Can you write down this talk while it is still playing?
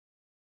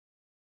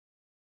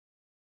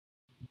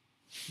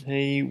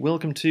Hey,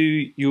 welcome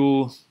to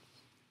your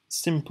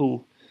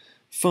simple,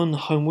 fun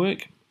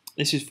homework.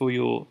 This is for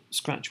your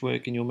scratch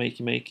work and your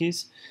makey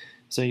makeys.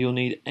 So you'll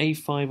need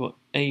A5 or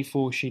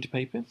A4 sheet of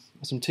paper,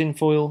 some tin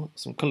foil,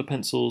 some colour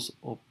pencils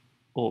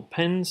or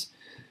pens,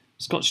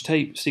 scotch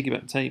tape, sticky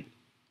back tape,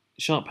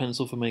 sharp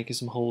pencil for making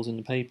some holes in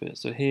the paper.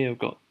 So here I've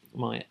got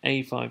my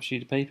A5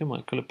 sheet of paper,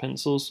 my colour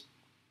pencils,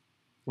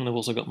 and I've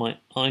also got my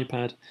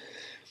iPad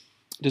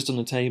just on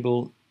the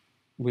table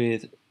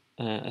with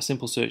a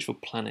simple search for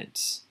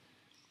planets.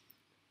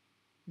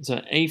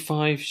 So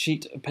A5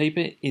 sheet of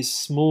paper is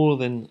smaller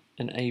than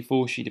an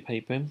A4 sheet of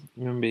paper.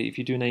 Remember, if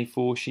you do an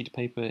A4 sheet of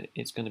paper,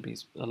 it's going to be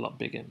a lot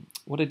bigger.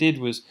 What I did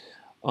was,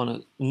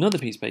 on another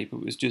piece of paper,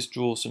 was just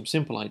draw some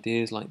simple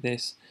ideas like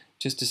this,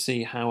 just to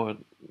see how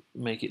I'd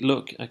make it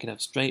look. I could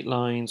have straight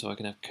lines, or I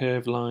could have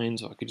curved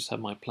lines, or I could just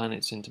have my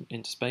planets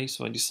into space.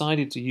 So I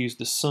decided to use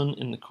the sun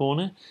in the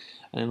corner,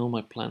 and then all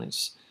my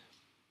planets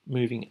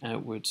moving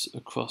outwards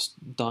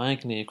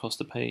diagonally across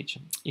the page.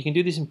 You can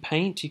do this in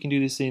Paint, you can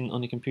do this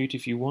on your computer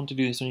if you want to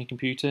do this on your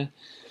computer.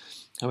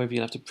 However,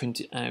 you'll have to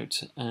print it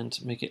out and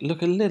make it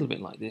look a little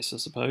bit like this, I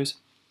suppose.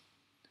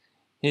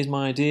 Here's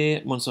my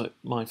idea,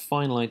 my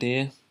final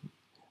idea,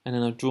 and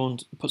then I've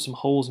put some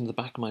holes in the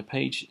back of my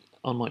page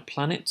on my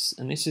planets,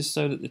 and this is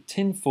so that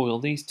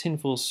these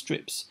tinfoil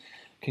strips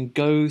can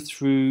go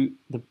through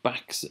the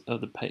back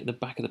of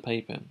the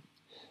paper.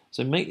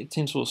 So make the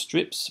tinfoil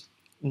strips,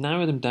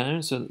 narrow them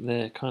down so that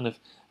they're kind of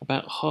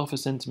about 1/2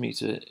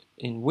 centimetre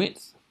in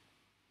width.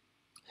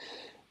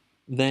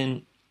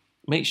 Then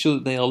make sure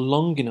that they are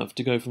long enough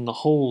to go from the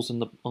holes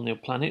on your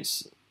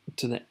planets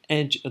to the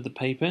edge of the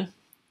paper.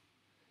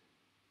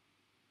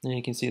 Now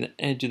you can see the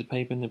edge of the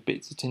paper and the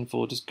bits of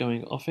tinfoil just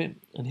going off it.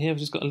 And here I've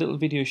just got a little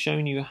video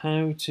showing you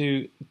how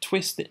to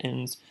twist the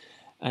ends,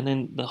 and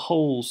then the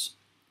holes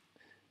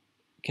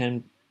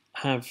can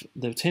have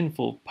the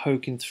tinfoil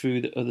poking through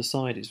the other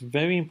side. It's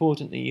very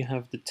important that you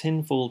have the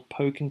tinfoil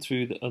poking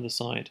through the other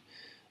side.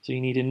 So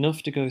you need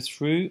enough to go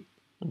through.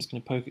 I'm just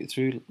going to poke it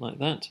through like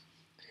that.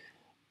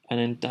 And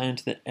then down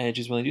to the edge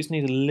as well. You just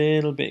need a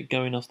little bit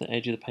going off the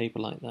edge of the paper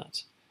like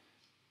that.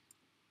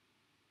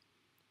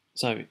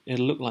 So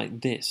it'll look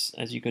like this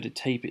as you go to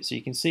tape it. So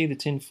you can see the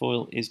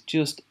tinfoil is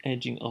just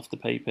edging off the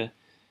paper,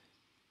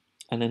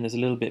 and then there's a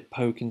little bit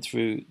poking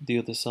through the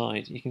other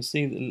side. You can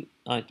see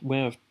that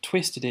where I've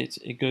twisted it,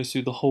 it goes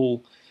through the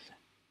hole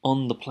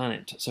on the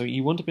planet. So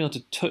you want to be able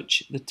to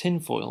touch the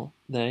tinfoil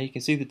there. You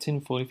can see the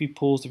tinfoil. If you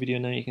pause the video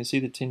now, you can see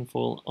the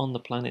tinfoil on the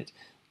planet.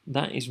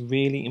 That is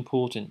really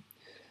important.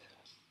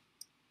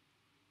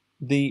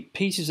 The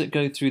pieces that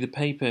go through the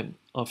paper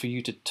are for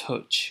you to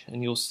touch,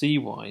 and you'll see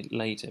why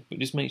later, but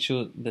just make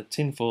sure the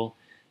tinfoil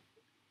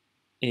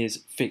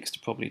is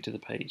fixed properly to the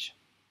page.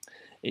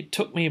 It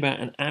took me about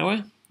an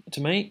hour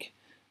to make,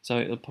 so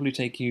it'll probably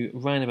take you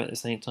around about the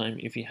same time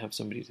if you have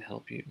somebody to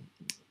help you.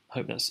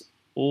 Hope that's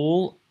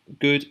all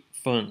good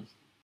fun.